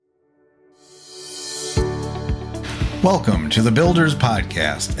Welcome to the Builders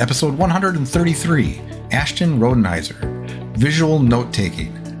Podcast, episode 133, Ashton Rodenhiser, Visual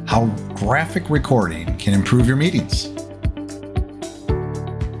Note-Taking, How Graphic Recording Can Improve Your Meetings.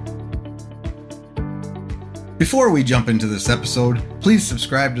 Before we jump into this episode, please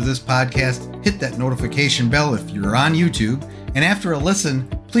subscribe to this podcast, hit that notification bell if you're on YouTube, and after a listen,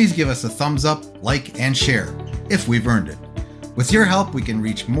 please give us a thumbs up, like, and share, if we've earned it. With your help, we can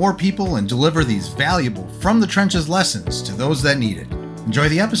reach more people and deliver these valuable From the Trenches lessons to those that need it. Enjoy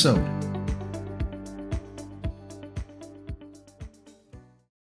the episode.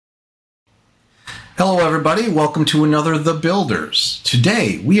 Hello, everybody. Welcome to another The Builders.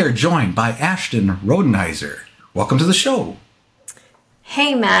 Today, we are joined by Ashton Rodenhiser. Welcome to the show.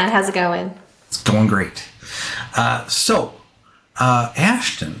 Hey, Matt. How's it going? It's going great.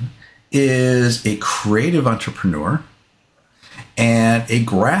 Ashton is a creative entrepreneur and a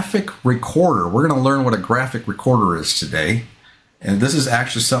graphic recorder. We're going to learn what a graphic recorder is today. And this is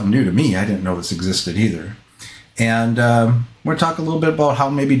actually something new to me. I didn't know this existed either. And we're going to talk a little bit about how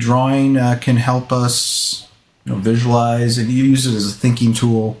maybe drawing can help us visualize and use it as a thinking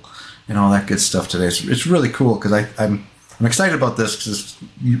tool and all that good stuff today. It's really cool because I'm excited about this because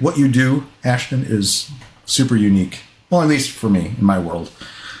what you do, Ashton, is super unique. Well, at least for me, in my world.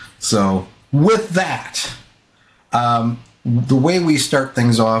 So with that, the way we start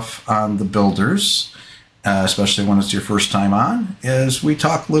things off on the Builders, especially when it's your first time on, is we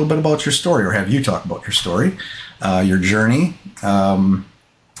talk a little bit about your story, or have you talk about your story, your journey.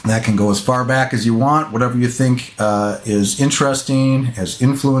 That can go as far back as you want, whatever you think is interesting, has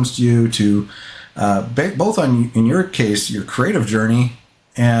influenced you to both in your case, your creative journey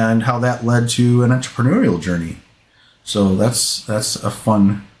and how that led to an entrepreneurial journey. So that's a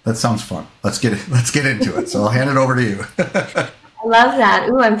fun. That sounds fun. Let's get into it. So I'll hand it over to you. I love that.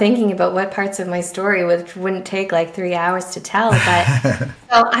 Ooh, I'm thinking about what parts of my story which wouldn't take like 3 hours to tell. But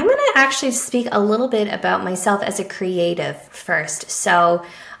so I'm going to actually speak a little bit about myself as a creative first. So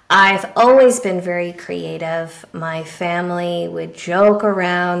I've always been very creative. My family would joke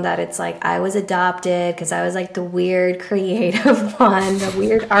around that it's like I was adopted because I was like the weird creative one, the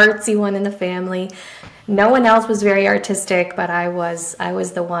weird artsy one in the family. No one else was very artistic, but I was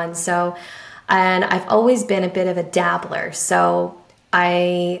the one. So, and I've always been a bit of a dabbler. So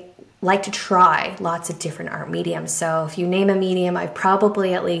I like to try lots of different art mediums. So if you name a medium, I've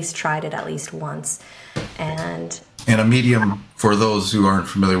probably at least tried it at least once. And a medium, for those who aren't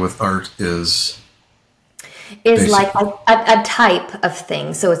familiar with art, is like a type of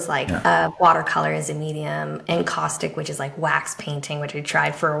thing. So it's like watercolor is a medium, encaustic, which is like wax painting, which I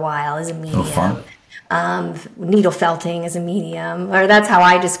tried for a while, is a medium. Oh, fun. Needle felting is a medium, or that's how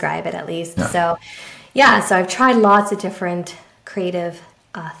I describe it at least. Yeah. So I've tried lots of different creative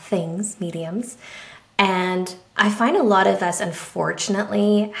things, mediums, and I find a lot of us,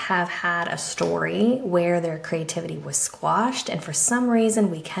 unfortunately, have had a story where their creativity was squashed, and for some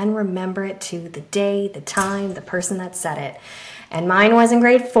reason we can remember it to the day, the time, the person that said it. And mine was in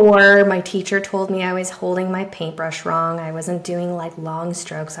grade 4. My teacher told me I was holding my paintbrush wrong. I wasn't doing like long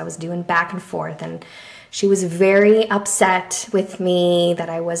strokes. I was doing back and forth. And she was very upset with me that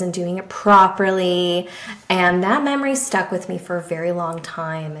I wasn't doing it properly. And that memory stuck with me for a very long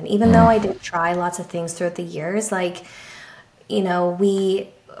time. And even though I did try lots of things throughout the years,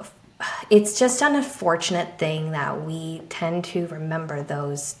 it's just an unfortunate thing that we tend to remember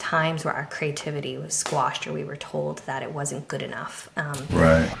those times where our creativity was squashed or we were told that it wasn't good enough.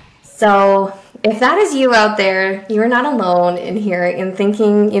 Right. So if that is you out there, you're not alone in here in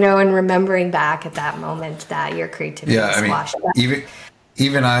thinking, and remembering back at that moment that your creativity was squashed.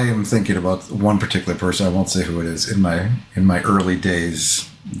 Even I am thinking about one particular person. I won't say who it is. In my early days,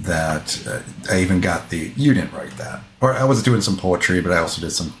 that I even got you didn't write that. Or I was doing some poetry, but I also did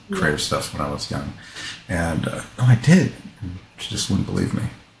some creative stuff when I was young. And I did. She just wouldn't believe me.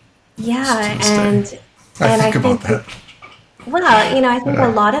 Yeah, I think about that. Well, I think a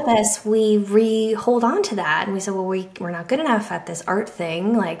lot of us, we hold on to that. And we say, well, we're not good enough at this art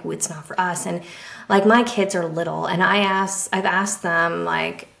thing. Like, it's not for us. And like my kids are little. And I've asked them,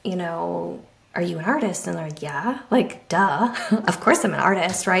 like, are you an artist? And they're like, yeah, like, duh. Of course I'm an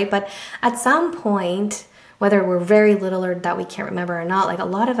artist, right? But at some point, whether we're very little or that we can't remember or not, like a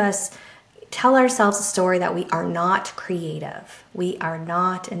lot of us tell ourselves a story that we are not creative. We are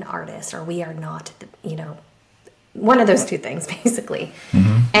not an artist, or we are not, one of those two things, basically.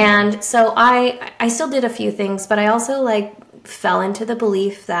 Mm-hmm. And so I still did a few things, but I also fell into the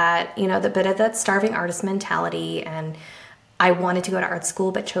belief that, the bit of that starving artist mentality, and I wanted to go to art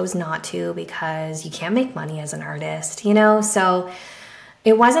school but chose not to because you can't make money as an artist, So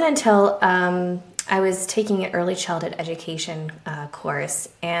it wasn't until I was taking an early childhood education course,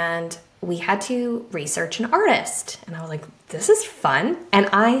 and we had to research an artist. And I was like, this is fun. And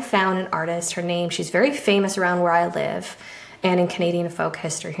I found an artist, she's very famous around where I live and in Canadian folk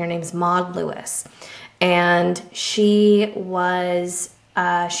history. Her name is Maud Lewis. And she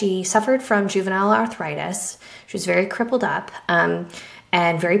suffered from juvenile arthritis. She was very crippled up and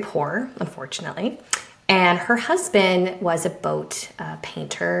very poor, unfortunately. And her husband was a boat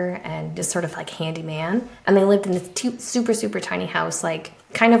painter and just sort of like handyman. And they lived in this super, super tiny house, like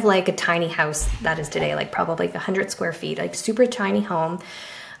kind of like a tiny house that is today, like probably like 100 square feet, like super tiny home.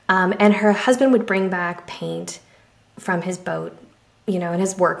 And her husband would bring back paint from his boat, and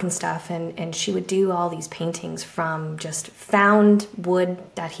his work and stuff. And she would do all these paintings from just found wood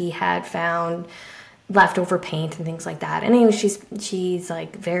that he had found, leftover paint and things like that. And anyway, she's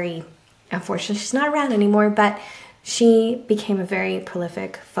like very... Unfortunately, she's not around anymore, but she became a very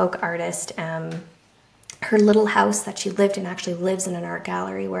prolific folk artist. Her little house that she lived in actually lives in an art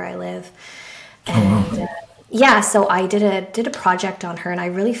gallery where I live. And so I did a project on her, and I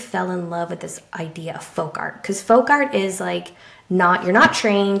really fell in love with this idea of folk art. Because folk art is like you're not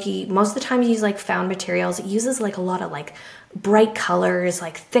trained. Most of the time you use like found materials. It uses like a lot of like bright colors,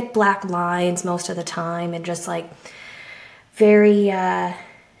 like thick black lines most of the time, and just like very...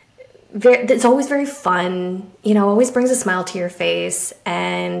 it's always very fun, always brings a smile to your face.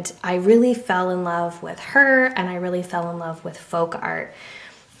 And I really fell in love with her, and I really fell in love with folk art.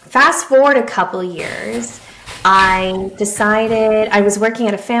 Fast forward a couple years, I decided I was working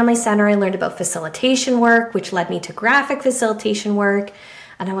at a family center. I learned about facilitation work, which led me to graphic facilitation work.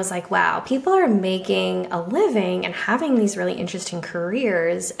 And I was like, wow, people are making a living and having these really interesting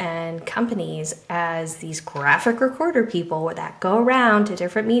careers and companies as these graphic recorder people that go around to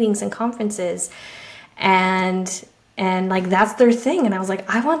different meetings and conferences. And like, that's their thing. And I was like,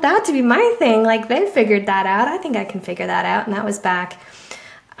 I want that to be my thing. Like, they figured that out. I think I can figure that out. And that was back,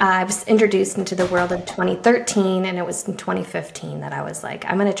 I was introduced into the world in 2013. And it was in 2015 that I was like,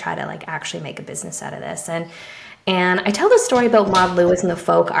 I'm going to try to like actually make a business out of this. And I tell the story about Maud Lewis and the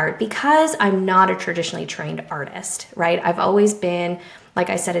folk art because I'm not a traditionally trained artist, right? I've always been,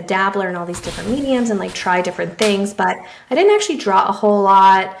 like I said, a dabbler in all these different mediums and like try different things, but I didn't actually draw a whole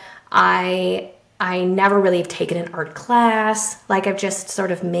lot. I never really have taken an art class. Like, I've just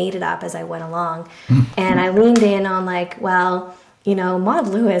sort of made it up as I went along. And I leaned in on like, well, Maud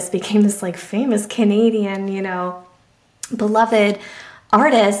Lewis became this like famous Canadian, beloved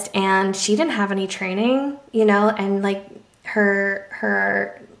artist, and she didn't have any training, and like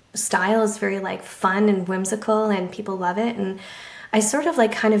her style is very like fun and whimsical, and people love it. And I sort of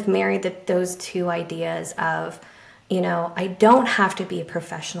like kind of married those two ideas of, I don't have to be a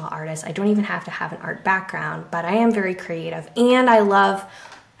professional artist. I don't even have to have an art background, but I am very creative, and I love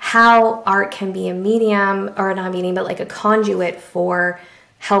how art can be a medium, or not a medium, but like a conduit for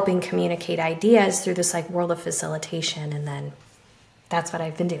helping communicate ideas through this like world of facilitation. And then that's what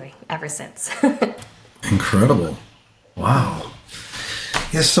I've been doing ever since. Incredible. Wow.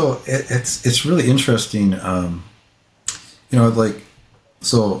 Yeah, so it's really interesting.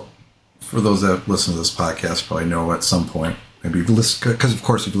 So for those that listen to this podcast, probably know at some point, maybe you've listened, because of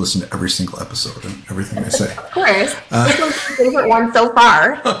course you've listened to every single episode and everything I say. Of course. This was my favorite one so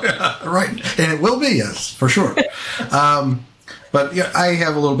far. Yeah, right. And it will be, yes, for sure. But yeah, I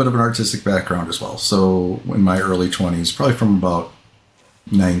have a little bit of an artistic background as well. So in my early 20s, probably from about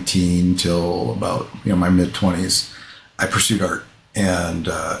 19 till about my mid 20s, I pursued art, and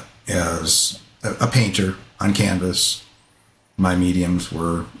as a painter on canvas, my mediums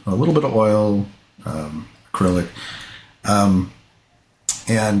were a little bit of oil, acrylic, and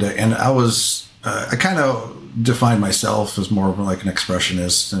I kind of defined myself as more of like an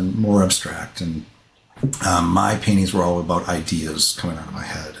expressionist and more abstract, and my paintings were all about ideas coming out of my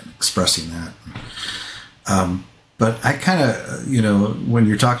head and expressing that. But I kind of, when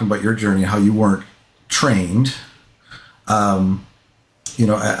you're talking about your journey, how you weren't trained, I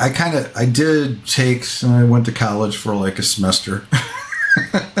went to college for like a semester.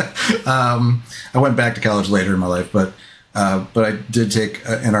 I went back to college later in my life, but I did take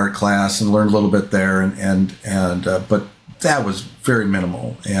an art class and learned a little bit there, but that was very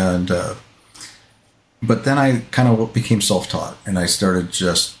minimal. But then I kind of became self-taught, and I started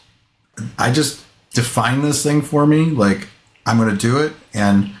I just defined this thing for me, like I'm going to do it.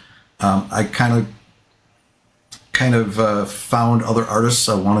 And I kind of found other artists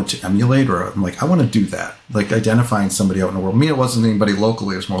I wanted to emulate, or I'm like, I want to do that. Like identifying somebody out in the world. I mean, it wasn't anybody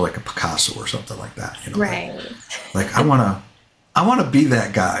locally. It was more like a Picasso or something like that. Right. Like I want to be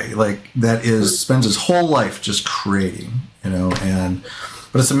that guy, like spends his whole life just creating, and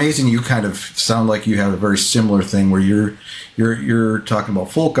But it's amazing. You kind of sound like you have a very similar thing where you're talking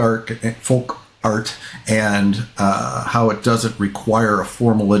about folk art and how it doesn't require a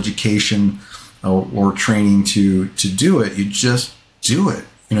formal education or training to do it. You just do it.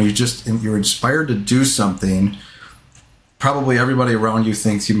 You're inspired to do something. Probably everybody around you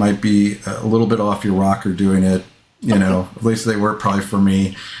thinks you might be a little bit off your rocker doing it. At least they were probably for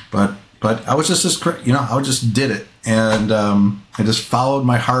me. But I was just I just did it, and I just followed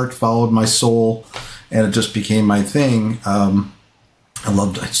my heart, followed my soul, and it just became my thing.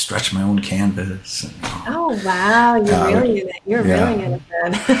 I'd stretch my own canvas. And, oh wow, you're really in it. You're really in it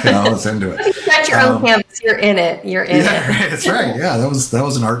then. I was into it. You stretch your own canvas. You're in it. You're in it. That's right. Yeah, that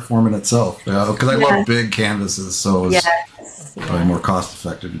was an art form in itself. Because I love big canvases, so it was probably more cost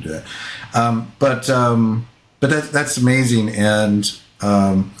effective to do that. But that's amazing, and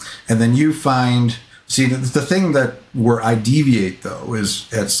then you find. See, the thing where I deviate, though,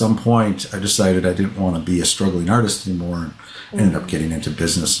 is at some point I decided I didn't want to be a struggling artist anymore, and ended up getting into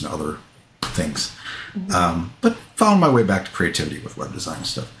business and other things. But found my way back to creativity with web design and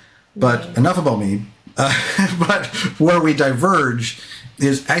stuff. But enough about me. But where we diverge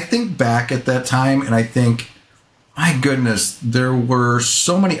is I think back at that time, and I think, my goodness, there were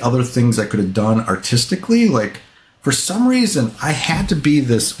so many other things I could have done artistically, like, for some reason, I had to be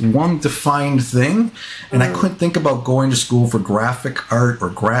this one defined thing, and I couldn't think about going to school for graphic art or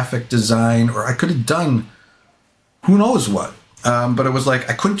graphic design, or I could have done who knows what. But it was like,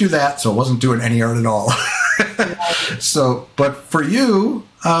 I couldn't do that, so I wasn't doing any art at all. But for you,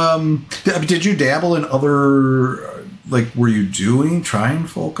 did you dabble in other, were you trying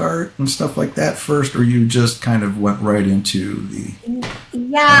folk art and stuff like that first, or you just kind of went right into the...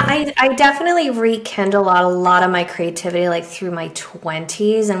 Yeah, I definitely rekindled a lot of my creativity through my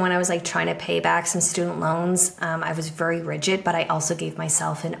 20s, and when I was trying to pay back some student loans, I was very rigid, but I also gave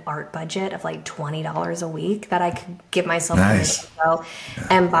myself an art budget of $20 a week that I could give myself to go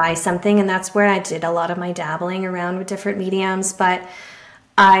and buy something, and that's where I did a lot of my dabbling around with different mediums, but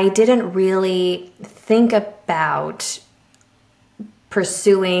I didn't really think about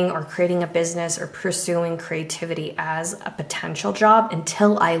pursuing or creating a business or pursuing creativity as a potential job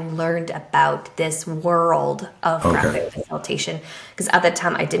until I learned about this world of graphic facilitation. Because at the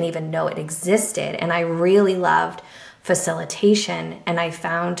time I didn't even know it existed, and I really loved facilitation. And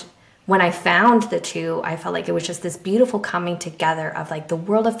when I found the two, I felt like it was just this beautiful coming together of the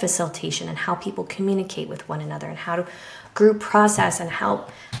world of facilitation and how people communicate with one another and how to group process and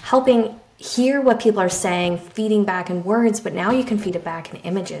helping hear what people are saying, feeding back in words, but now you can feed it back in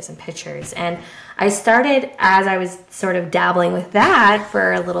images and pictures. And I started, as I was sort of dabbling with that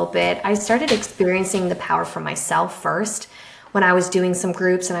for a little bit, I started experiencing the power for myself first when I was doing some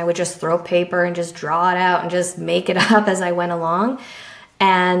groups, and I would just throw paper and just draw it out and just make it up as I went along.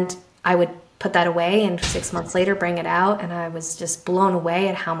 And I would put that away, and 6 months later bring it out, and I was just blown away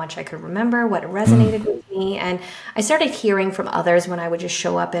at how much I could remember, what resonated with me. And I started hearing from others when I would just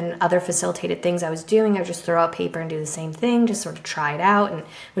show up in other facilitated things I was doing. I would just throw out paper and do the same thing, just sort of try it out, and it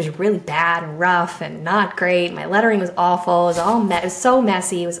was really bad and rough and not great. My lettering was awful. It was so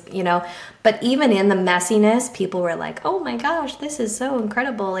messy. It was, but even in the messiness, people were like, oh my gosh, this is so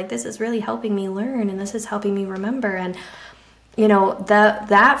incredible. This is really helping me learn, and this is helping me remember. And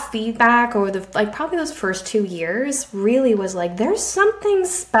that feedback, or probably those first 2 years, really was there's something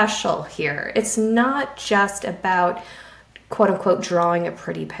special here. It's not just about quote unquote drawing a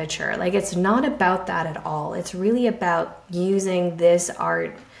pretty picture. It's not about that at all. It's really about using this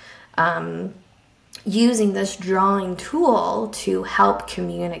art, using this drawing tool to help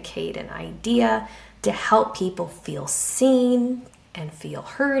communicate an idea, to help people feel seen and feel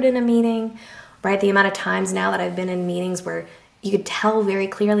heard in a meeting, right? The amount of times now that I've been in meetings where you could tell very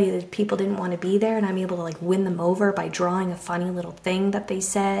clearly that people didn't want to be there, and I'm able to win them over by drawing a funny little thing that they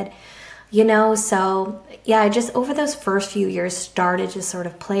said, so yeah, I just over those first few years started to sort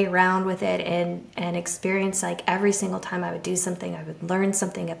of play around with it and experience every single time I would do something, I would learn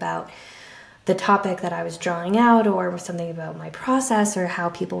something about the topic that I was drawing out, or something about my process, or how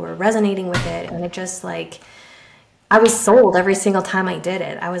people were resonating with it. And it just I was sold every single time I did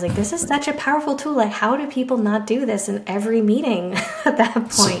it. I was like, this is such a powerful tool. How do people not do this in every meeting at that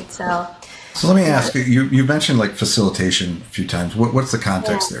point? So let me ask you, you mentioned facilitation a few times. What's the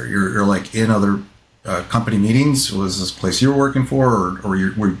context there? You're in other company meetings? Was this place you were working for, or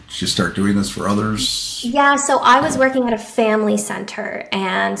did you start doing this for others? Yeah, so I was working at a family center.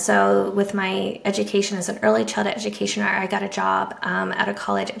 And so with my education as an early childhood educator, I got a job at a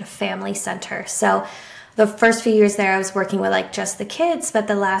college at a family center. So the first few years there, I was working with like just the kids, but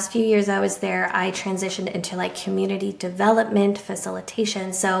the last few years I was there, I transitioned into like community development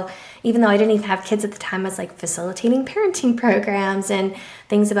facilitation. So even though I didn't even have kids at the time, I was like facilitating parenting programs and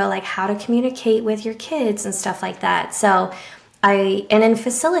things about like how to communicate with your kids and stuff like that. So and in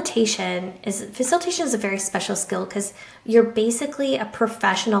facilitation is a very special skill because you're basically a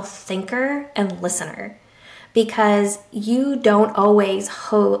professional thinker and listener, because you don't always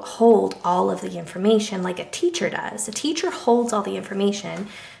hold all of the information like a teacher does. A teacher holds all the information,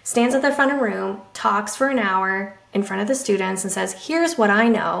 stands at the front of the room, talks for an hour in front of the students and says, here's what I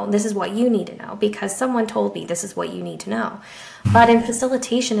know, this is what you need to know because someone told me this is what you need to know. But in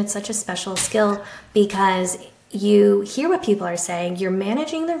facilitation, it's such a special skill because you hear what people are saying, you're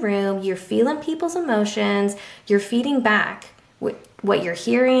managing the room, you're feeling people's emotions, you're feeding back what you're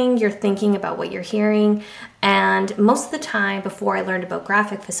hearing, you're thinking about what you're hearing. And most of the time before I learned about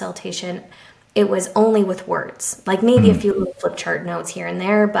graphic facilitation, it was only with words, like maybe a few little flip chart notes here and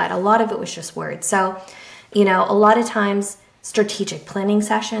there, but a lot of it was just words. So, a lot of times strategic planning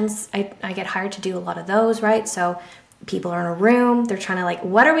sessions, I get hired to do a lot of those, right? So people are in a room, they're trying to like,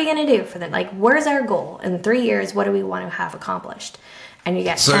 what are we going to do for them? Like, where's our goal? In 3 years, what do we want to have accomplished? And you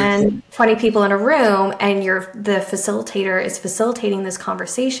get 10, 20 people in a room and the facilitator is facilitating this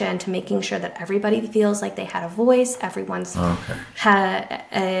conversation to making sure that everybody feels like they had a voice, everyone's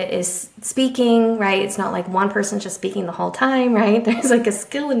is speaking, right? It's not like one person just speaking the whole time, right? There's like a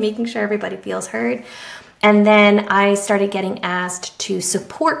skill in making sure everybody feels heard. And then I started getting asked to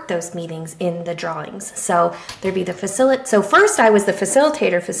support those meetings in the drawings. So there'd be So first I was the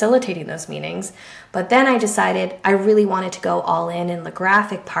facilitator facilitating those meetings, but then I decided I really wanted to go all in the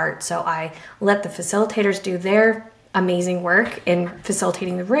graphic part. So I let the facilitators do their amazing work in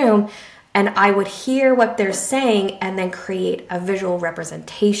facilitating the room, and I would hear what they're saying and then create a visual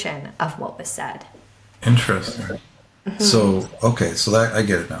representation of what was said. Interesting. So, so that I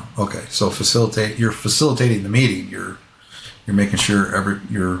get it now. Okay, so you're facilitating the meeting. You're making sure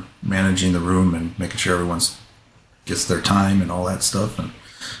you're managing the room and making sure everyone's gets their time and all that stuff. And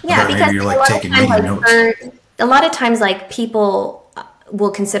because maybe you're like taking meeting notes. A lot of times, like people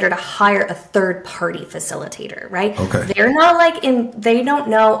will consider to hire a third-party facilitator, right? Okay. They're not they don't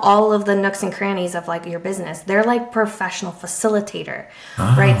know all of the nooks and crannies of like your business. They're like professional facilitator,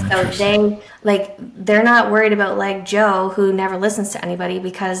 right? So they're not worried about like Joe who never listens to anybody,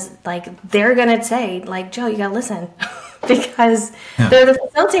 because like they're gonna say like, Joe, you gotta listen. Because they're the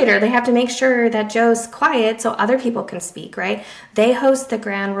facilitator. They have to make sure that Joe's quiet so other people can speak, right? They host the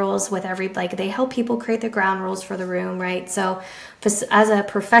ground rules with they help people create the ground rules for the room, right? So as a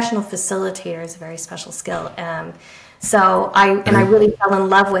professional facilitator is a very special skill. So I really fell in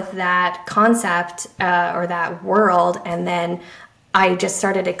love with that concept or that world. And then I just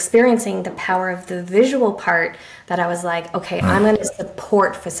started experiencing the power of the visual part, that I was like, okay, I'm going to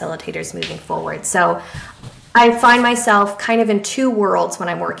support facilitators moving forward. So I find myself kind of in two worlds when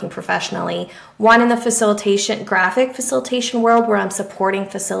I'm working professionally. One in the graphic facilitation world, where I'm supporting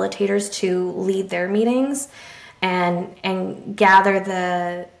facilitators to lead their meetings and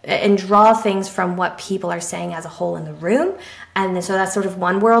gather and draw things from what people are saying as a whole in the room. And so that's sort of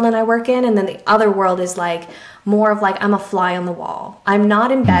one world that I work in. And then the other world is like more of like, I'm a fly on the wall. I'm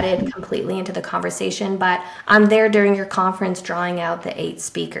not embedded completely into the conversation, but I'm there during your conference drawing out the 8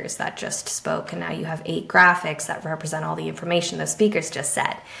 speakers that just spoke. And now you have 8 graphics that represent all the information the speakers just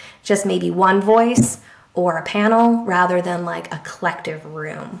said. Just maybe one voice or a panel rather than like a collective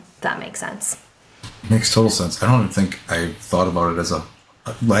room, if that makes sense. Makes total sense. I don't even think I thought about it as I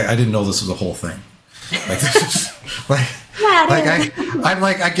didn't know this was a whole thing. Like this is like,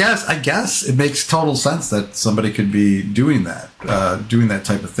 I guess it makes total sense that somebody could be doing that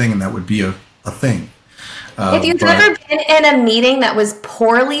type of thing, and that would be a thing. If you've ever been in a meeting that was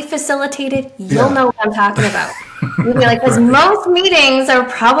poorly facilitated, you'll know what I'm talking about. You'll be like, because most meetings are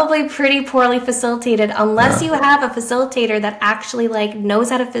probably pretty poorly facilitated, unless you have a facilitator that actually like knows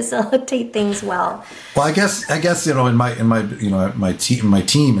how to facilitate things well. Well, I guess in my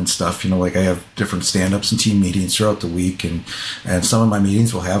team and stuff, like I have different stand-ups and team meetings throughout the week, and some of my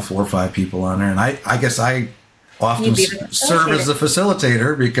meetings will have 4 or 5 people on there, and I guess I often serve as the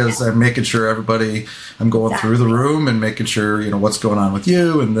facilitator, because I'm making sure I'm going through the room and making sure, what's going on with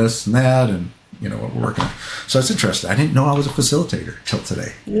you and this and that, and, what we're working on. So it's interesting. I didn't know I was a facilitator till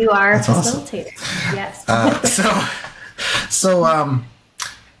today. You are a facilitator. Awesome. Yes.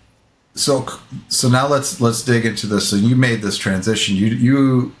 So now let's dig into this. So you made this transition.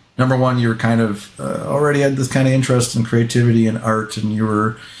 You number one, you were kind of already had this kind of interest in creativity and art, and you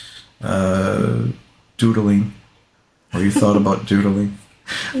were doodling. Or you thought about doodling?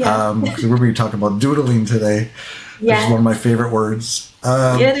 Yeah. Because we're going to be talking about doodling today, which is one of Yes. my favorite words.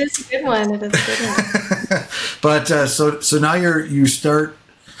 It is a good one. It is a good one. But so now you're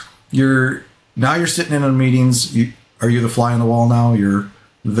now you're sitting in on meetings. Are you the fly on the wall now? You're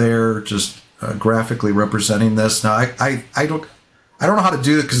there just graphically representing this. Now I don't know how to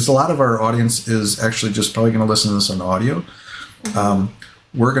do it because a lot of our audience is actually just probably going to listen to this on audio.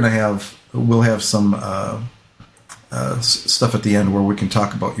 We'll have some stuff at the end where we can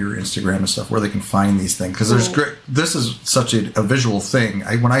talk about your Instagram and stuff, where they can find these things, because there's great. This is such a visual thing.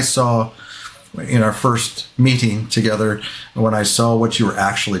 When I saw in our first meeting together, when I saw what you were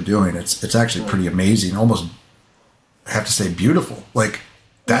actually doing, it's actually pretty amazing. Almost, I have to say, beautiful. Like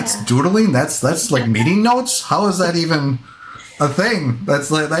that's doodling. That's like meeting notes. How is that even a thing? That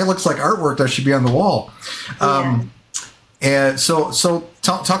looks like artwork that should be on the wall. And so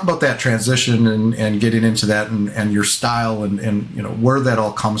talk about that transition and getting into that and your style and where that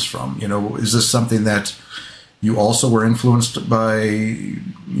all comes from. Is this something that you also were influenced by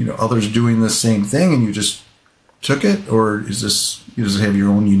others doing the same thing and you just took it, or does it have your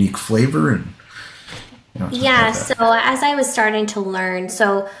own unique flavor? And Yeah, so as I was starting to learn,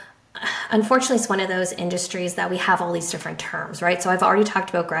 unfortunately, it's one of those industries that we have all these different terms, right? So I've already talked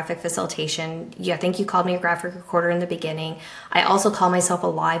about graphic facilitation. Yeah, I think you called me a graphic recorder in the beginning. I also call myself a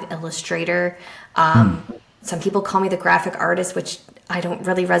live illustrator. Some people call me the graphic artist, which I don't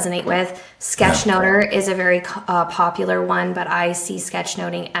really resonate with. Sketchnoter is a very popular one, but I see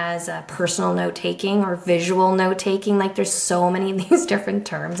sketchnoting as a personal note taking or visual note taking. Like there's so many of these different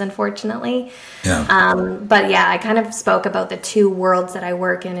terms, unfortunately. But yeah, I kind of spoke about the two worlds that I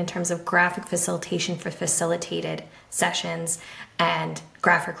work in terms of graphic facilitation for facilitated sessions and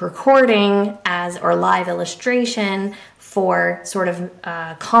graphic recording or live illustration for sort of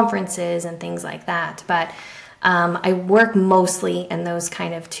conferences and things like that. But I work mostly in those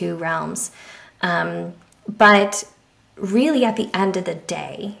kind of two realms. But really at the end of the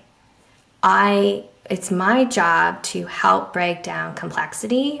day, it's my job to help break down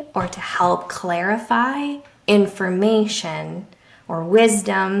complexity or to help clarify information or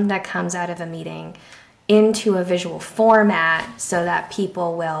wisdom that comes out of a meeting into a visual format so that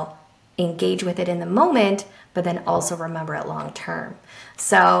people will engage with it in the moment, but then also remember it long term.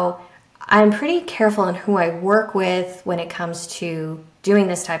 So I'm pretty careful in who I work with when it comes to doing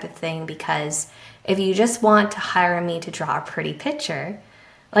this type of thing, because if you just want to hire me to draw a pretty picture,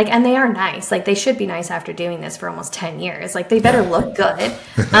 and they are nice, they should be nice after doing this for almost 10 years, they better look good,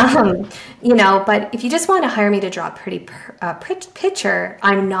 but if you just want to hire me to draw a pretty picture,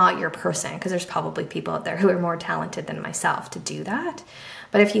 I'm not your person, because there's probably people out there who are more talented than myself to do that.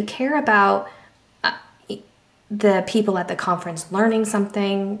 But if you care about the people at the conference learning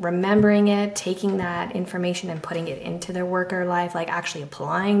something, remembering it, taking that information and putting it into their work or life, actually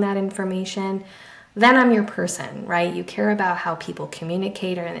applying that information, then I'm your person, right? You care about how people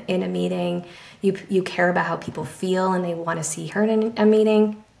communicate or in a meeting. You care about how people feel and they want to see heard in a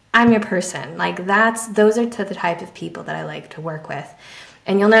meeting. I'm your person. Those are the type of people that I like to work with.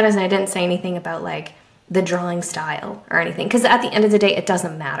 And you'll notice I didn't say anything about the drawing style or anything, because at the end of the day, it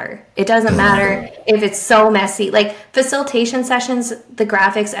doesn't matter. It doesn't matter if it's so messy. Facilitation sessions, the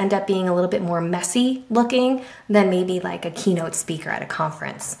graphics end up being a little bit more messy looking than maybe a keynote speaker at a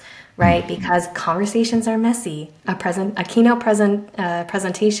conference, right? Because conversations are messy. A keynote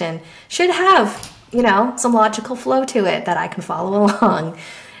presentation should have, some logical flow to it that I can follow along.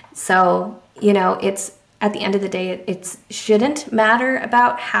 So, it's at the end of the day, it shouldn't matter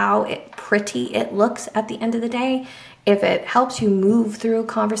about how pretty it looks at the end of the day. If it helps you move through a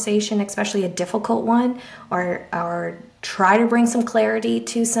conversation, especially a difficult one, or try to bring some clarity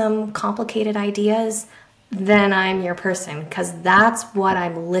to some complicated ideas, then I'm your person, because that's what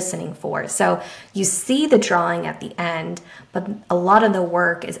I'm listening for. So you see the drawing at the end, but a lot of the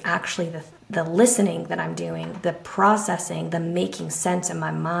work is actually the listening that I'm doing, the processing, the making sense in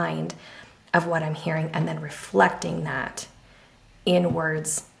my mind of what I'm hearing, and then reflecting that in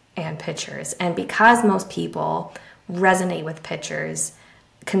words and pictures. And because most people resonate with pictures,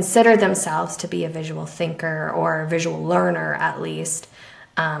 consider themselves to be a visual thinker or a visual learner at least,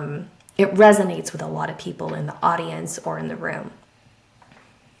 it resonates with a lot of people in the audience or in the room.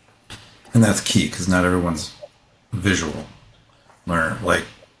 And that's key, because not everyone's visual learner.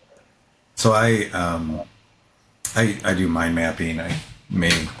 So I do mind mapping. I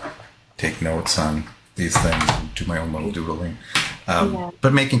may take notes on these things and do my own little doodling.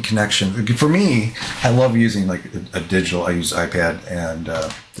 But making connection, for me, I love using a digital. I use iPad and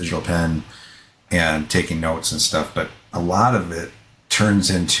digital pen and taking notes and stuff. But a lot of it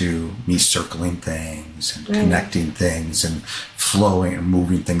turns into me circling things and connecting things and flowing and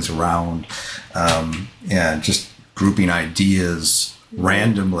moving things around, and just grouping ideas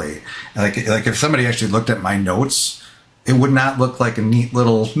randomly. Like if somebody actually looked at my notes, it would not look like a neat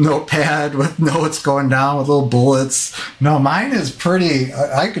little notepad with notes going down with little bullets. No, mine is pretty.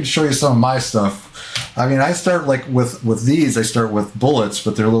 I could show you some of my stuff. I mean, I start like with these. I start with bullets,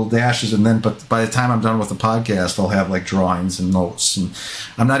 but they're little dashes, and then but by the time I'm done with the podcast, I'll have like drawings and notes, and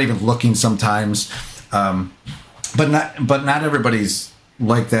I'm not even looking sometimes. But not everybody's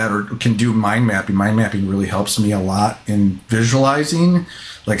like that or can do mind mapping. Mind mapping really helps me a lot in visualizing,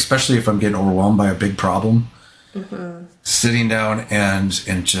 like especially if I'm getting overwhelmed by a big problem. Mm-hmm. Sitting down and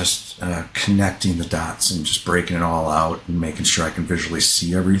just connecting the dots and just breaking it all out and making sure I can visually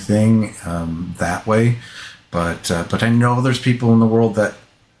see everything that way. But I know there's people in the world that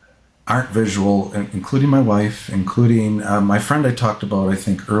aren't visual, including my wife, including my friend I talked about, I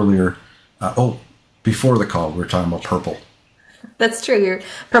think earlier. Before the call, we were talking about purple. That's true.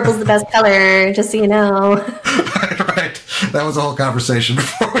 Purple's the best color, just so you know. Right. That was a whole conversation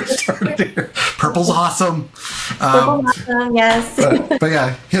before we started here. Purple's awesome. Purple's awesome, yes. but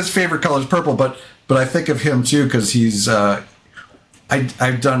yeah, his favorite color is purple. But I think of him too because he's.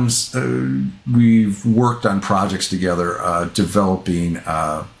 I've done. We've worked on projects together, developing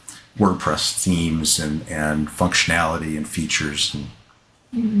WordPress themes and functionality and features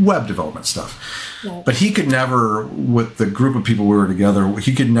and web development stuff. Right. But he could never, with the group of people we were together,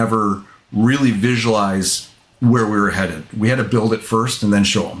 he could never really visualize where we were headed. We had to build it first and then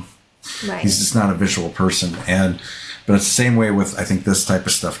show him. Right. He's just not a visual person. But it's the same way with, I think, this type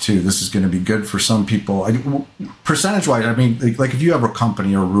of stuff too. This is going to be good for some people. Percentage-wise, I mean, like if you have a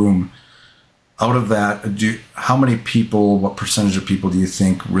company or a room, out of that, how many people, what percentage of people do you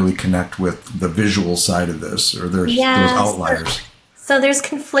think really connect with the visual side of this? Or there's those outliers? So there's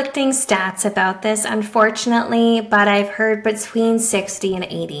conflicting stats about this, unfortunately, but I've heard between 60 and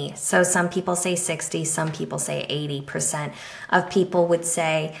 80. So some people say 60, some people say 80% of people would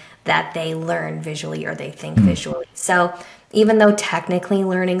say that they learn visually or they think visually. So even though technically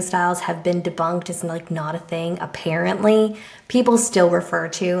learning styles have been debunked as like not a thing, apparently people still refer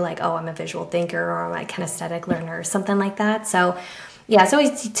to like, oh, I'm a visual thinker or I'm a kinesthetic learner or something like that. So yeah, so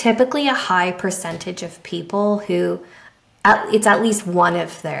it's typically a high percentage of people who it's at least one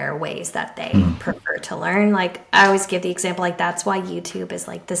of their ways that they prefer to learn. Like I always give the example, like that's why YouTube is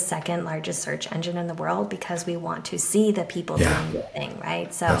like the second largest search engine in the world, because we want to see the people doing the thing,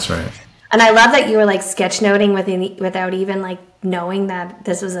 right? So that's right. And I love that you were like sketchnoting without even like knowing that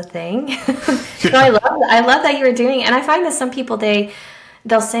this was a thing. So I love that you were doing it. And I find that some people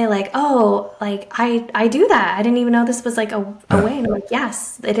they'll say like, oh, like I do that. I didn't even know this was like a way. And I'm like,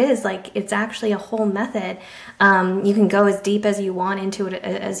 yes, it is. Like it's actually a whole method. You can go as deep as you want into it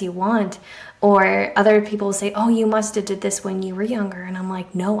as you want. Or other people will say, oh, you must have did this when you were younger. And I'm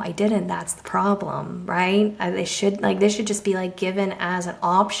like, no, I didn't. That's the problem, right? This should just be like given as an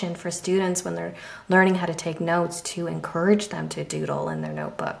option for students when they're learning how to take notes, to encourage them to doodle in their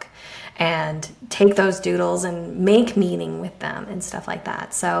notebook and take those doodles and make meaning with them and stuff like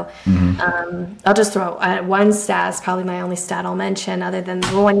that. So I'll just throw one stat, is probably my only stat I'll mention other than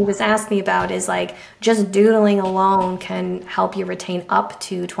the one you just asked me about, is like just doodling alone can help you retain up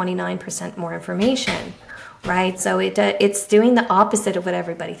to 29% more information, right? So it's doing the opposite of what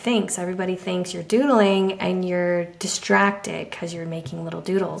everybody thinks. Everybody thinks you're doodling and you're distracted because you're making little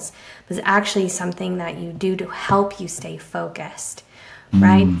doodles. But it's actually something that you do to help you stay focused.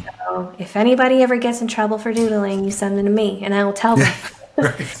 Right. So if anybody ever gets in trouble for doodling, you send them to me and I will tell them.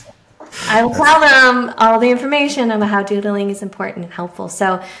 Right. I will tell them all the information about how doodling is important and helpful.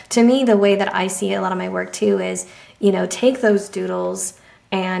 So to me, the way that I see a lot of my work too is, take those doodles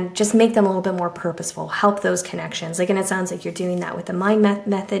and just make them a little bit more purposeful, help those connections. Like, and it sounds like you're doing that with the mind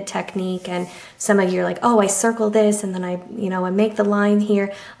method technique, and some of you are like, oh, I circle this and then I make the line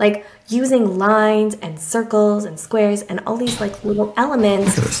here. Like using lines and circles and squares and all these like little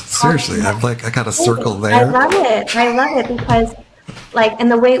elements. Seriously, I got a circle there. I love it because like,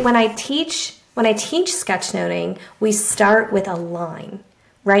 and the way when I teach sketchnoting, we start with a line.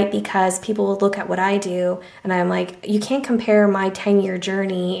 Right? Because people will look at what I do and I'm like, you can't compare my 10-year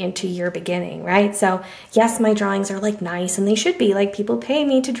journey into your beginning, right? So yes, my drawings are like nice and they should be, like people pay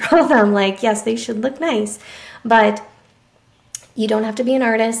me to draw them. Like, yes, they should look nice, but you don't have to be an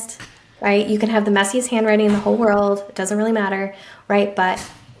artist, right? You can have the messiest handwriting in the whole world. It doesn't really matter, right? But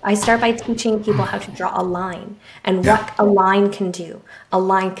I start by teaching people how to draw a line and what a line can do. A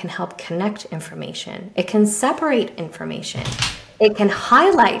line can help connect information. It can separate information. It can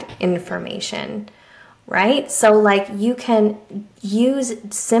highlight information, right? So like you can use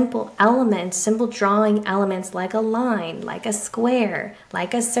simple elements, simple drawing elements like a line, like a square,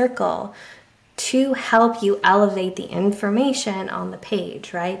 like a circle, to help you elevate the information on the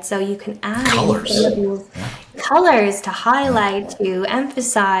page, right? So you can add Colors. colors to highlight, to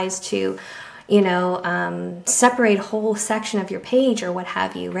emphasize, to, separate a whole section of your page or what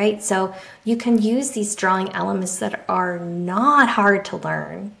have you, right? So you can use these drawing elements that are not hard to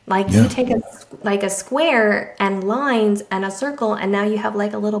learn. Like you take a square and lines and a circle, and now you have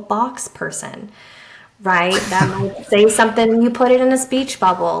like a little box person, right? That might say something, you put it in a speech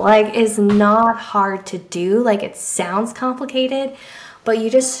bubble. Like, it's not hard to do. Like, it sounds complicated, but you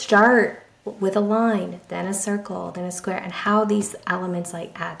just start with a line, then a circle, then a square, and how these elements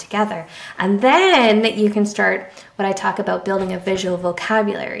like add together. And then you can start what I talk about, building a visual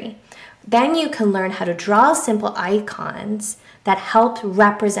vocabulary. Then you can learn how to draw simple icons that help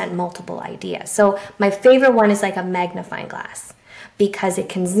represent multiple ideas. So my favorite one is like a magnifying glass, because it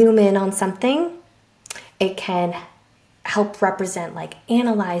can zoom in on something. It can help represent like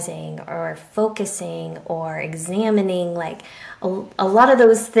analyzing or focusing or examining. Like a lot of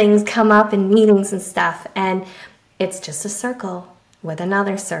those things come up in meetings and stuff, and it's just a circle with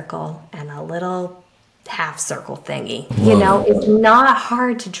another circle and a little half circle thingy. It's not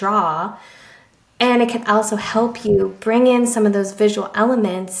hard to draw, and it can also help you bring in some of those visual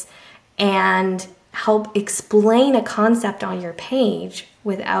elements and help explain a concept on your page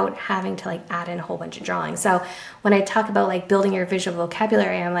without having to like add in a whole bunch of drawing. So when I talk about like building your visual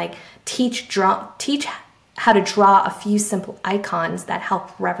vocabulary, I'm like, teach how to draw a few simple icons that help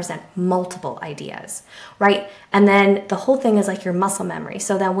represent multiple ideas, right? And then the whole thing is like your muscle memory.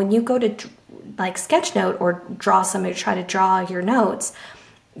 So that when you go to like sketchnote or try to draw your notes,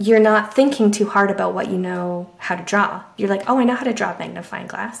 you're not thinking too hard about what you know how to draw. You're like, oh, I know how to draw a magnifying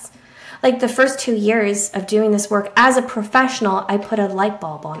glass. Like the first 2 years of doing this work as a professional, I put a light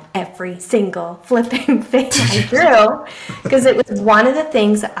bulb on every single flipping thing I drew, because it was one of the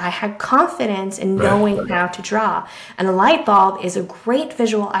things that I had confidence in knowing how to draw. And a light bulb is a great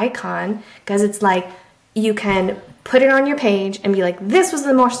visual icon, because it's like you can put it on your page and be like, this was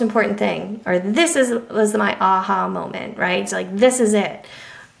the most important thing, or was my aha moment, right? So like, this is it.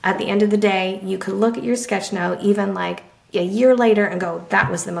 At the end of the day, you could look at your sketch note, even like a year later, and go, that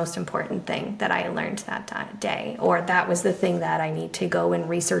was the most important thing that I learned that day, or that was the thing that I need to go and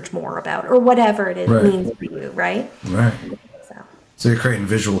research more about, or whatever it means for you, right? Right. So you're creating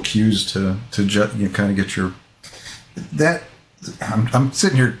visual cues to kind of get your that. I'm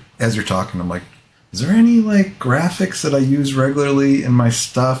sitting here as you're talking. I'm like, is there any like graphics that I use regularly in my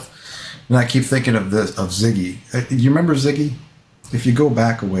stuff? And I keep thinking of Ziggy. You remember Ziggy? If you go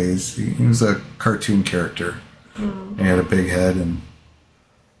back a ways, he was a cartoon character. Mm. He had a big head, and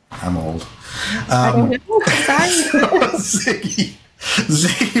I'm old. Ziggy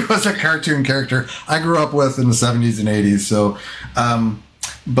was a cartoon character I grew up with in the 70s and 80s. So,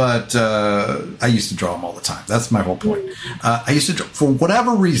 but I used to draw him all the time. That's my whole point. I used to draw, for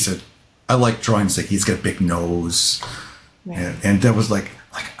whatever reason, I like drawing Ziggy. He's got a big nose, and that was like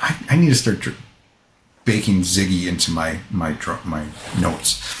I need to start baking Ziggy into my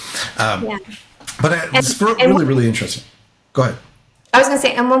notes. But it's really interesting. Go ahead. I was going to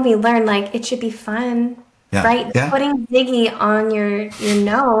say, and when we learn, like, it should be fun, right? Yeah. Putting Ziggy on your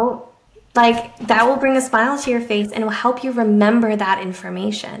note, like, that will bring a smile to your face, and it will help you remember that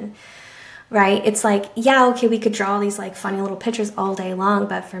information, right? It's like, okay, we could draw these, like, funny little pictures all day long,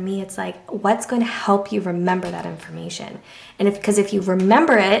 but for me, it's like, what's going to help you remember that information? And because if you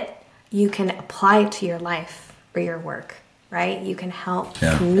remember it, you can apply it to your life or your work. Right? You can help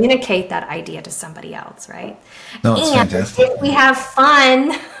communicate that idea to somebody else, right? No, it's fantastic. If we have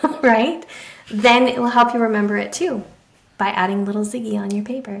fun, right, then it will help you remember it too, by adding little Ziggy on your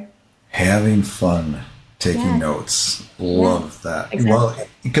paper. Having fun, taking notes. Love that. Exactly. Well,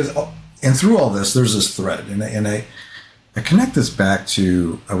 because through all this, there's this thread, and I connect this back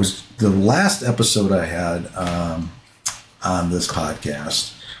to the last episode I had on this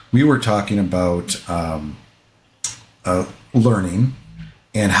podcast. We were talking about learning,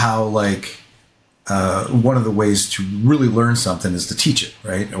 and how one of the ways to really learn something is to teach it,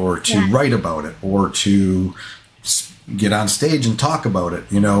 right? Or to write about it, or to get on stage and talk about it.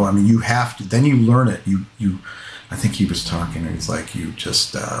 I mean, you have to, then you learn it. I think he was talking, it's like you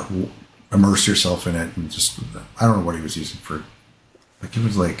just immerse yourself in it, and just, I don't know what he was using for, like, it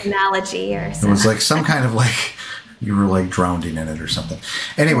was like analogy or something. It was like some kind of like, you were like drowning in it or something.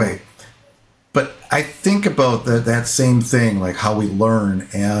 Anyway, but I think about that same thing, like how we learn,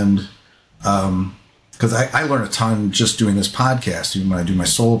 and because I learn a ton just doing this podcast, even when I do my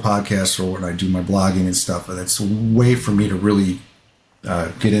solo podcast or when I do my blogging and stuff. And it's a way for me to really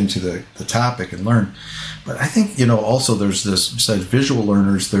get into the topic and learn. But I think, also there's this, besides visual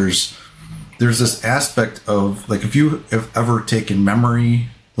learners, there's this aspect of, like, if you have ever taken memory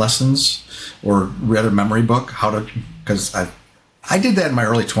lessons or read a memory book, because I did that in my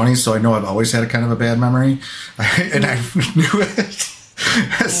early 20s, so I know I've always had a kind of a bad memory, and I knew it.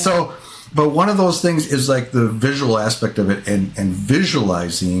 So, but one of those things is like the visual aspect of it, and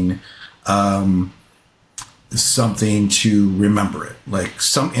visualizing something to remember it,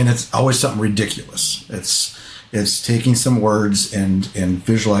 and it's always something ridiculous. It's taking some words and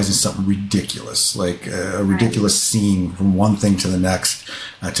visualizing something ridiculous, like a ridiculous scene from one thing to the next,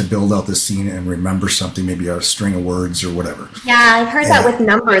 to build out the scene and remember something, maybe a string of words or whatever. Yeah, I've heard that with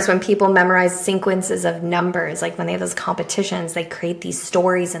numbers, when people memorize sequences of numbers, like when they have those competitions, they create these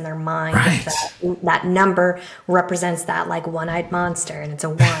stories in their mind. Right. That number represents that, like, one-eyed monster, and it's a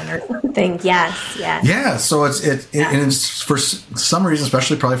 1 or something. Yes. Yeah, so it's for some reason,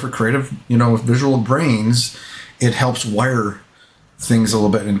 especially probably for creative, with visual brains, it helps wire things a little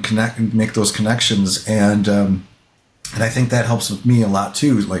bit and connect and make those connections. And I think that helps with me a lot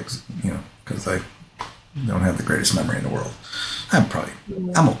too, like, because I don't have the greatest memory in the world.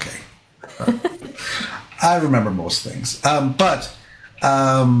 I'm okay. I remember most things. But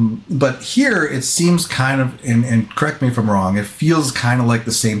here it seems kind of, and correct me if I'm wrong, it feels kind of like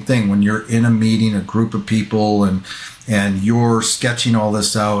the same thing when you're in a meeting, a group of people, and you're sketching all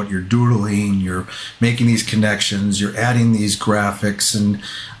this out, you're doodling, you're making these connections, you're adding these graphics. And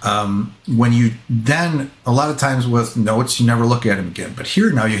when you then, a lot of times with notes, you never look at them again. But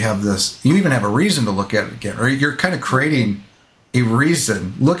here now you have this, you even have a reason to look at it again, or you're kind of creating a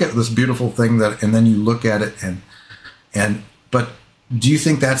reason. Look at this beautiful thing and then you look at it but do you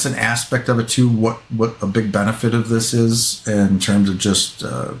think that's an aspect of it too? What a big benefit of this is in terms of just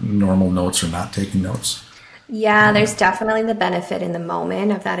normal notes or not taking notes? Yeah, there's definitely the benefit in the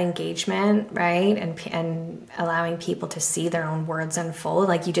moment of that engagement, right? And allowing people to see their own words unfold.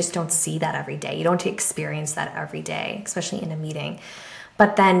 Like, you just don't see that every day. You don't experience that every day, especially in a meeting.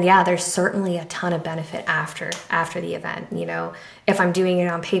 But then, yeah, there's certainly a ton of benefit after the event. If I'm doing it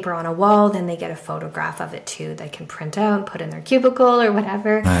on paper on a wall, then they get a photograph of it too. They can print out and put in their cubicle or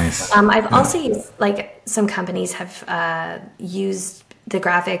whatever. Nice. I've also used, like, some companies have used the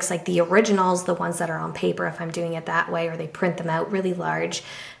graphics, like the originals, the ones that are on paper, if I'm doing it that way, or they print them out really large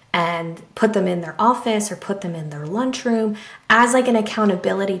and put them in their office or put them in their lunchroom as like an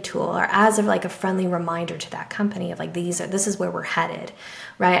accountability tool, or as like a friendly reminder to that company of like, this is where we're headed,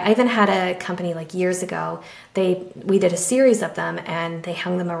 right? I even had a company like years ago, we did a series of them and they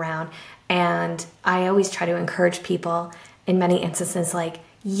hung them around. And I always try to encourage people in many instances, like,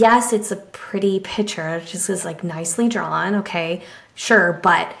 yes, it's a pretty picture, it just is like nicely drawn, okay, sure,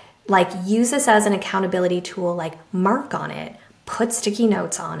 but like, use this as an accountability tool, like mark on it, put sticky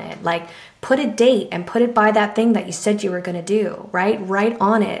notes on it, like put a date and put it by that thing that you said you were going to do, right? Write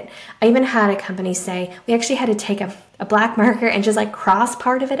on it. I even had a company say, we actually had to take a black marker and just like cross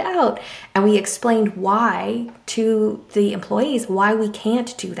part of it out. And we explained why to the employees, why we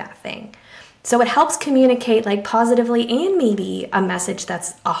can't do that thing. So it helps communicate like positively, and maybe a message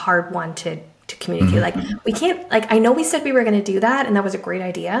that's a hard one to communicate. Mm-hmm. Like, we can't, like, I know we said we were going to do that and that was a great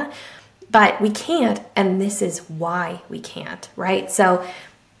idea, but we can't, and this is why we can't, right? So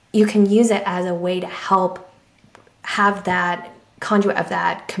you can use it as a way to help have that conduit of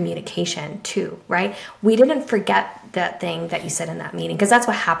that communication too, right? We didn't forget that thing that you said in that meeting, because that's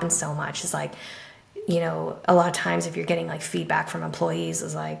what happens so much is like, a lot of times if you're getting like feedback from employees,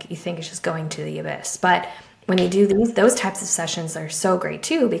 is like, you think it's just going to the abyss. But when you do those types of sessions, they're so great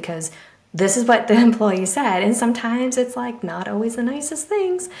too, because this is what the employee said. And sometimes it's like not always the nicest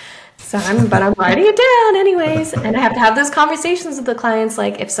things. But I'm writing it down anyways. And I have to have those conversations with the clients.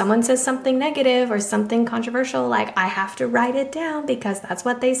 Like, if someone says something negative or something controversial, like, I have to write it down because that's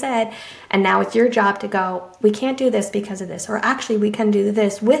what they said. And now it's your job to go, we can't do this because of this, or actually we can do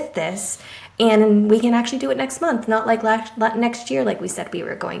this with this. And we can actually do it next month, not like next year, like we said we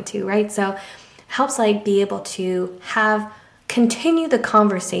were going to, right? So helps like be able to continue the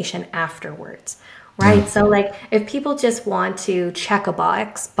conversation afterwards, right? So like, if people just want to check a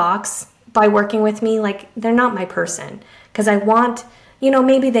box by working with me, like, they're not my person, because I want,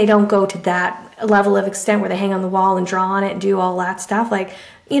 maybe they don't go to that level of extent where they hang on the wall and draw on it and do all that stuff. Like,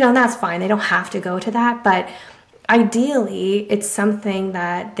 that's fine. They don't have to go to that, but ideally, it's something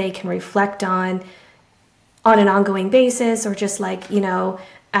that they can reflect on an ongoing basis, or just like,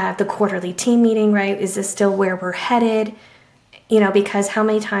 at the quarterly team meeting, right? Is this still where we're headed? because how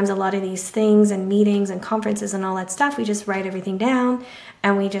many times a lot of these things and meetings and conferences and all that stuff, we just write everything down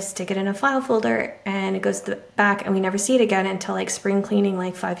and we just stick it in a file folder and it goes to the back and we never see it again until like spring cleaning,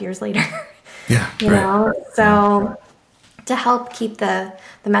 like 5 years later. Yeah. So to help keep the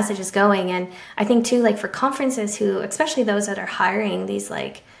messages going. And I think too, like for conferences especially those that are hiring these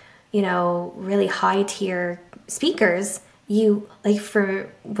like, really high tier speakers, for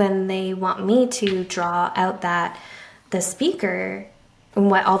when they want me to draw out the speaker and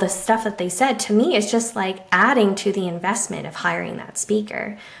what all the stuff that they said, to me it's just like adding to the investment of hiring that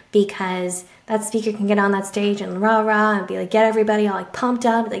speaker, because that speaker can get on that stage and rah and be like, get everybody all like pumped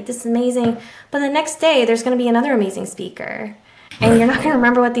up, like this is amazing. But the next day there's going to be another amazing speaker. And you're not going to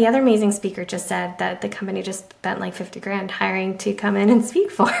remember what the other amazing speaker just said that the company just spent like 50 grand hiring to come in and speak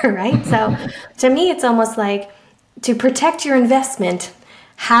for, right? So to me, it's almost like to protect your investment,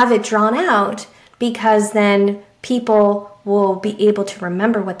 have it drawn out, because then people will be able to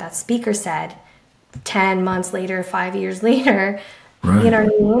remember what that speaker said 10 months later, 5 years later, Right. You know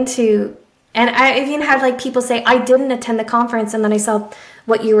what I mean? And I even had like people say, I didn't attend the conference and then I saw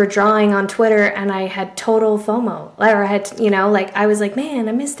what you were drawing on Twitter and I had total FOMO, or I had, I was like, man,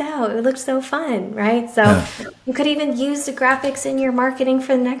 I missed out. It looked so fun, right? So you could even use the graphics in your marketing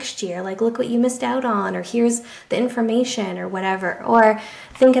for the next year. Like, look what you missed out on, or here's the information or whatever. Or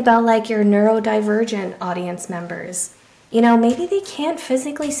think about like your neurodivergent audience members. Maybe they can't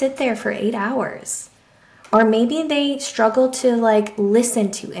physically sit there for 8 hours. Or maybe they struggle to like listen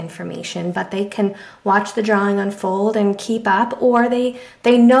to information, but they can watch the drawing unfold and keep up. Or they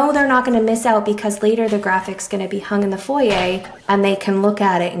know they're not going to miss out because later the graphic's going to be hung in the foyer and they can look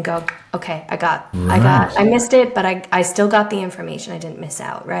at it and go, okay, I missed it, but I still got the information. I didn't miss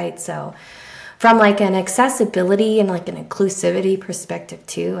out, right? So from like an accessibility and like an inclusivity perspective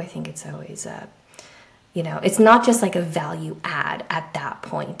too, I think it's always it's not just like a value add at that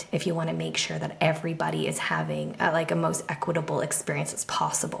point if you want to make sure that everybody is having like a most equitable experience as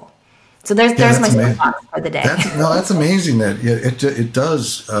possible. So there's my soapbox for the day. That's amazing that it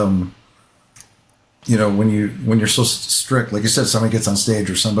does. When you're so strict, like you said, somebody gets on stage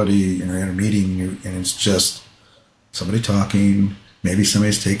or somebody in a meeting and it's just somebody talking. Maybe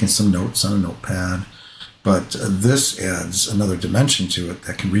somebody's taking some notes on a notepad. But this adds another dimension to it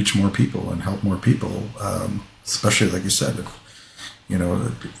that can reach more people and help more people, especially, like you said,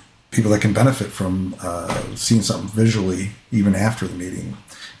 people that can benefit from seeing something visually even after the meeting.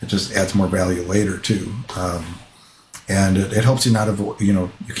 It just adds more value later, too. And it helps you not avoid, you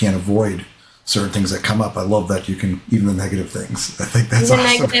can't avoid certain things that come up. I love that you can, even the negative things. I think that's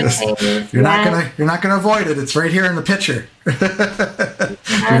awesome. You're not gonna avoid it. It's right here in the picture. You're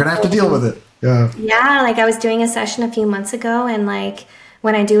gonna have to deal with it. Yeah, like I was doing a session a few months ago, and like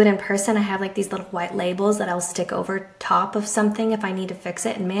when I do it in person, I have like these little white labels that I'll stick over top of something if I need to fix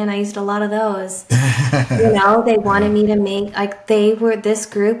it. And man, I used a lot of those. They wanted me to make, like this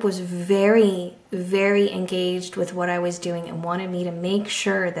group was very, very engaged with what I was doing and wanted me to make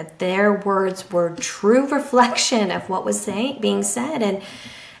sure that their words were true reflection of what was being said.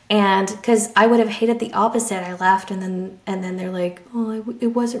 And because I would have hated the opposite, I left, and then they're like, "Oh, it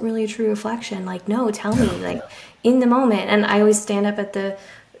wasn't really a true reflection." Like, no, tell me, like, in the moment. And I always stand up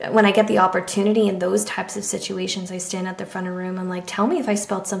when I get the opportunity in those types of situations. I stand at the front of the room. I'm like, "Tell me if I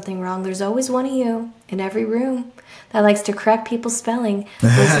spelled something wrong." There's always one of you in every room that likes to correct people's spelling.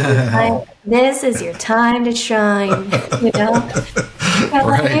 This is your time to shine.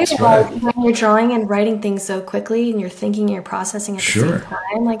 When you're drawing and writing things so quickly and you're thinking, you're processing at the same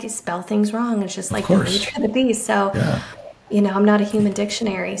time, like you spell things wrong. It's just like the nature of the beast. So, I'm not a human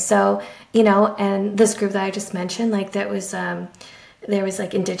dictionary. So, and this group that I just mentioned, like that was, there was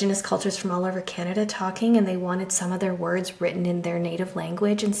like indigenous cultures from all over Canada talking, and they wanted some of their words written in their native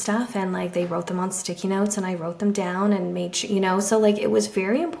language and stuff. And like they wrote them on sticky notes and I wrote them down and made sure, so like it was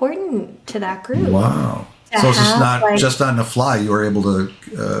very important to that group. Wow. So it's just not just on the fly. You are able to,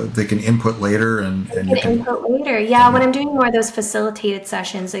 they can input later and you can input later. Yeah. When I'm doing more of those facilitated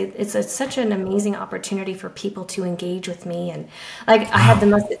sessions, it's such an amazing opportunity for people to engage with me. And like I had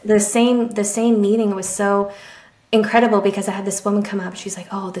the same meeting was so incredible because I had this woman come up. She's like,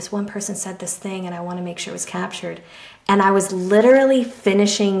 "Oh, this one person said this thing and I want to make sure it was captured." And I was literally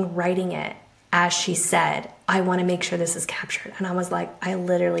finishing writing it as she said, "I want to make sure this is captured." And I was like, I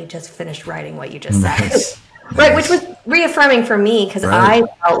literally just finished writing what you just said. Right, which was reaffirming for me because I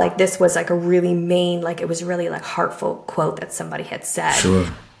felt like this was like a really it was really like heartful quote that somebody had said. Sure.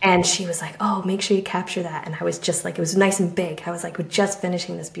 And she was like, oh, make sure you capture that. And I was just like, it was nice and big. I was like, we're just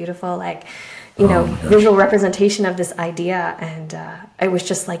finishing this beautiful, like, visual representation of this idea. And it was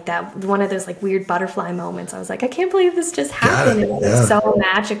just like that, one of those like weird butterfly moments. I was like, I can't believe this just happened. It was so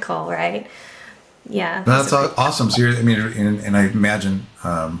magical, right? Yeah. That's awesome. So and I imagine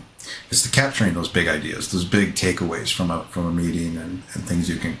it's the capturing those big ideas, those big takeaways from a meeting and things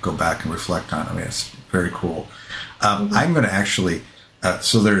you can go back and reflect on. I mean, it's very cool. I'm going to actually,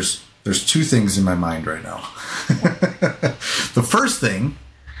 so there's two things in my mind right now. The first thing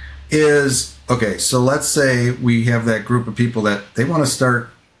is, okay, so let's say we have that group of people that they want to start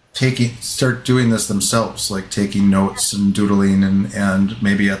doing this themselves, like taking notes and doodling and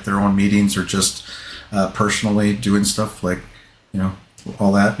maybe at their own meetings or just personally doing stuff like,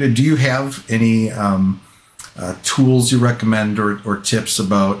 all that. Do you have any tools you recommend or tips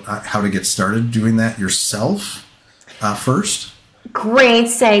about how to get started doing that yourself first? Great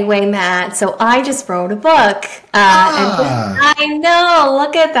segue, Matt. So I just wrote a book. I know.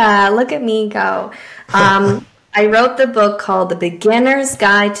 Look at that. Look at me go. I wrote the book called The Beginner's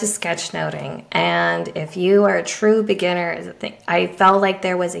Guide to Sketchnoting. And if you are a true beginner, I felt like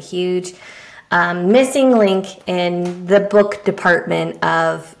there was a huge missing link in the book department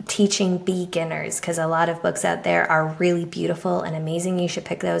of teaching beginners, because a lot of books out there are really beautiful and amazing. You should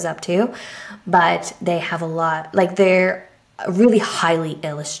pick those up too. But they have a lot, like they're really highly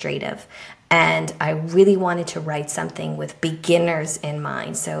illustrative. And I really wanted to write something with beginners in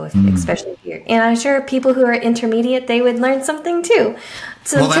mind. So especially if you're, and I'm sure people who are intermediate, they would learn something too.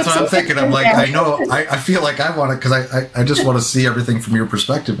 So well, that's what I'm thinking. I'm like, I know, I feel like I want to, because I just want to see everything from your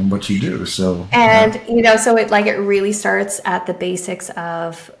perspective and what you do. So, and so it really starts at the basics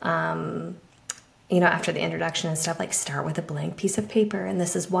of, after the introduction and stuff, like start with a blank piece of paper. And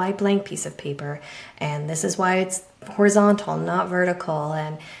this is why blank piece of paper. And this is why it's horizontal, not vertical.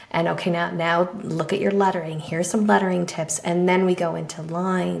 And okay, now look at your lettering. Here's some lettering tips. And then we go into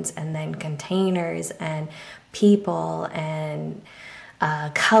lines and then containers and people and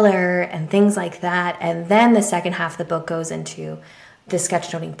color and things like that. And then the second half of the book goes into the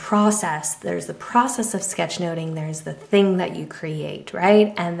sketchnoting process. There's the process of sketchnoting. There's the thing that you create,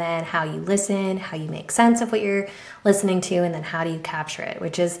 right? And then how you listen, how you make sense of what you're listening to, and then how do you capture it,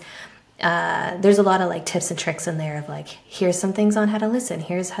 which is there's a lot of like tips and tricks in there of like, here's some things on how to listen.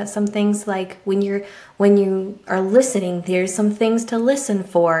 Here's some things like when you are listening, there's some things to listen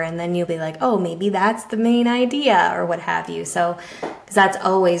for. And then you'll be like, oh, maybe that's the main idea or what have you. So, because that's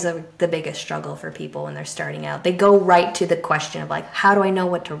always the biggest struggle for people when they're starting out. They go right to the question of like, how do I know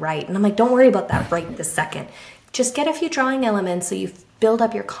what to write? And I'm like, don't worry about that right this second. Just get a few drawing elements so you build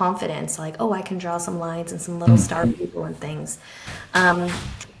up your confidence. Like, oh, I can draw some lines and some little star people and things.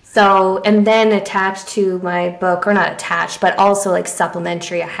 So, and then attached to my book, or not attached, but also like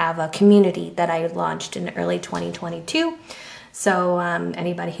supplementary, I have a community that I launched in early 2022. So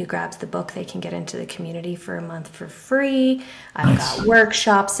anybody who grabs the book, they can get into the community for a month for free. I've got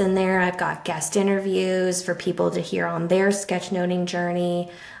workshops in there. I've got guest interviews for people to hear on their sketchnoting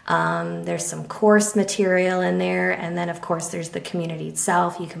journey. There's some course material in there. And then, of course, there's the community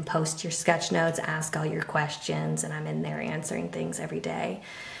itself. You can post your sketch notes, ask all your questions, and I'm in there answering things every day.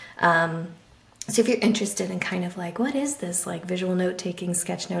 So if you're interested in kind of like, what is this like visual note-taking,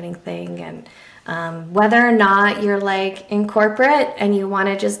 sketchnoting thing? And whether or not you're like in corporate and you want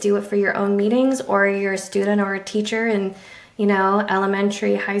to just do it for your own meetings, or you're a student or a teacher in,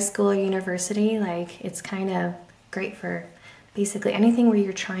 elementary, high school, or university, like it's kind of great for basically anything where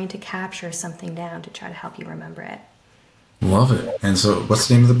you're trying to capture something down to try to help you remember it. Love it. And so what's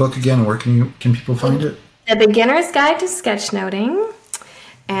the name of the book again? Where can people find it? The Beginner's Guide to Sketchnoting.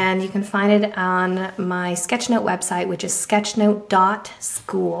 And you can find it on my Sketchnote website, which is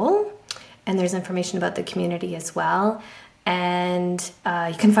sketchnote.school. And there's information about the community as well. And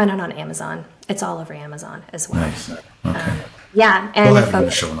you can find it on Amazon. It's all over Amazon as well. Nice. Okay. Yeah. And we'll have it in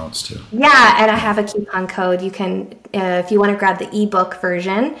the show notes too. Yeah. And I have a coupon code. You can, if you want to grab the ebook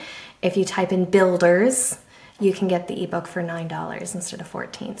version, if you type in builders, you can get the ebook for $9 instead of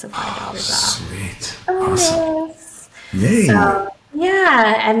 $14. So $5 off. Sweet. Awesome. Yes. Yay. So,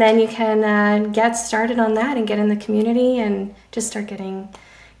 yeah, and then you can get started on that and get in the community and just get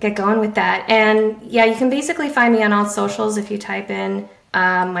going with that. And yeah, you can basically find me on all socials if you type in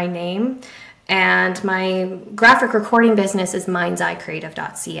my name. And my graphic recording business is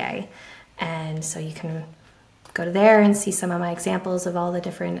mindsetecreative.ca. And so you can go to there and see some of my examples of all the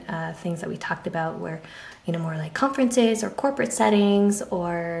different things that we talked about, where, more like conferences or corporate settings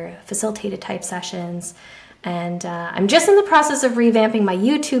or facilitated type sessions. And I'm just in the process of revamping my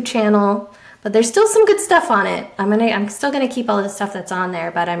YouTube channel, But there's still some good stuff on it. I'm still gonna keep all the stuff that's on there,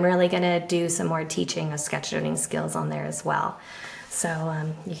 but I'm really gonna do some more teaching of sketchnoting skills on there as well. So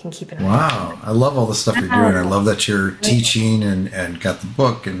you can keep an eye. Wow, I love all the stuff you're doing. I love that you're teaching and got the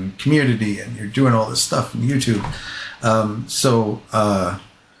book and community, and you're doing all this stuff on YouTube.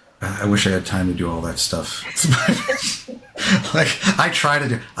 I wish I had time to do all that stuff. Like I try to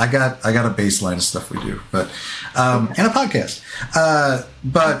do. I got a baseline of stuff we do, but and a podcast.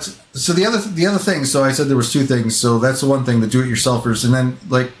 But so the other thing. So I said there was two things. So that's the one thing, the do-it-yourselfers, and then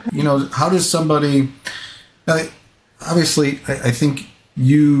how does somebody? Obviously, I think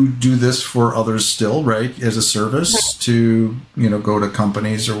you do this for others still, right? As a service to, go to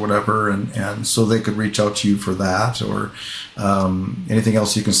companies or whatever. And so they could reach out to you for that, or anything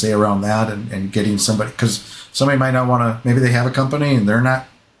else you can say around that, and getting somebody, because somebody might not want to, maybe they have a company and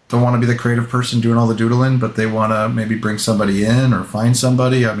don't want to be the creative person doing all the doodling, but they want to maybe bring somebody in or find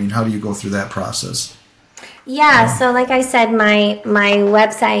somebody. I mean, how do you go through that process? Yeah, so like I said, my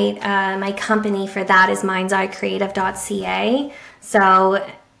website, my company for that is mindsedcreative.ca. So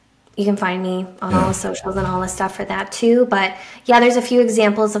you can find me on all the socials and all the stuff for that too. But yeah, there's a few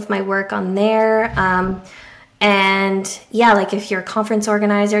examples of my work on there. And yeah, like if you're a conference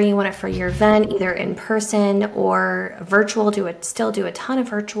organizer, you want it for your event, either in person or virtual, still do a ton of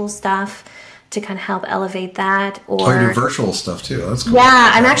virtual stuff to kind of help elevate that. Or you do virtual stuff too. That's cool.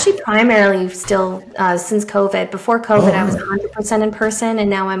 Yeah, I'm actually primarily still, since COVID. Before COVID, I was 100% in person, and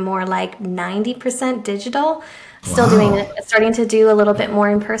now I'm more like 90% digital. Still starting to do a little bit more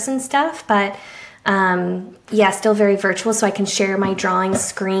in-person stuff, but still very virtual, so I can share my drawing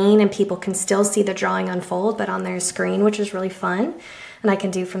screen and people can still see the drawing unfold, but on their screen, which is really fun. And I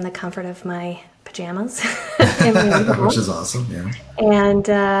can do from the comfort of my pajamas. Which is awesome, yeah. And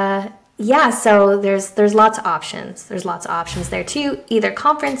so there's lots of options. There's lots of options there too, either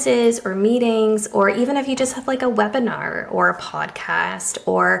conferences or meetings, or even if you just have like a webinar or a podcast,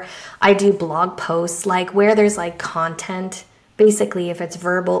 or I do blog posts, like where there's like content, basically if it's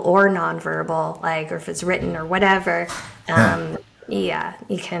verbal or nonverbal, like, or if it's written or whatever. You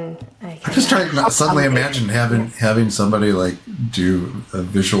can. I'm just trying to suddenly imagine having somebody like do a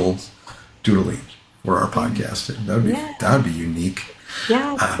visual doodling for our podcast. That would be unique.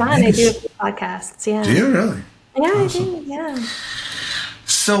 Yeah, it's fun. I do a few podcasts. Yeah. Do you really? Yeah, awesome. I do. Yeah.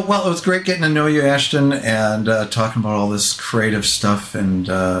 So, it was great getting to know you, Ashton, and talking about all this creative stuff. And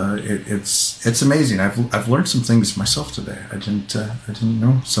it's amazing. I've learned some things myself today. I didn't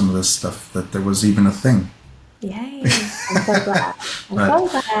know some of this stuff, that there was even a thing. Yay! I'm so glad. I'm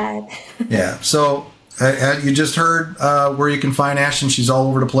so glad. Yeah. So you just heard where you can find Ashton. She's all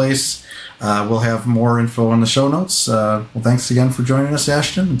over the place. We'll have more info in the show notes. Well, thanks again for joining us,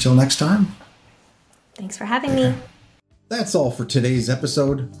 Ashton. Until next time. Thanks for having me. That's all for today's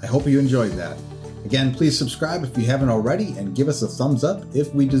episode. I hope you enjoyed that. Again, please subscribe if you haven't already, and give us a thumbs up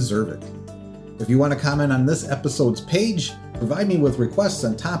if we deserve it. If you want to comment on this episode's page, provide me with requests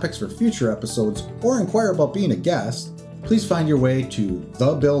on topics for future episodes, or inquire about being a guest, please find your way to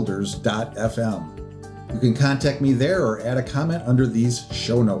thebuilders.fm. You can contact me there or add a comment under these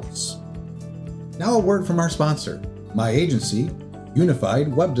show notes. Now a word from our sponsor, my agency,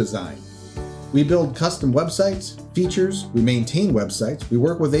 Unified Web Design. We build custom websites, features, we maintain websites, we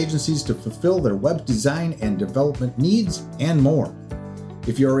work with agencies to fulfill their web design and development needs, and more.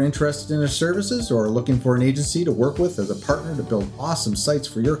 If you are interested in our services or are looking for an agency to work with as a partner to build awesome sites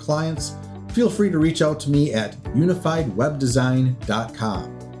for your clients, feel free to reach out to me at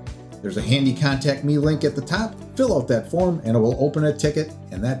unifiedwebdesign.com. There's a handy contact me link at the top. Fill out that form and it will open a ticket,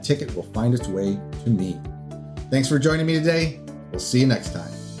 and that ticket will find its way to me. Thanks for joining me today. We'll see you next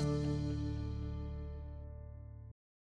time.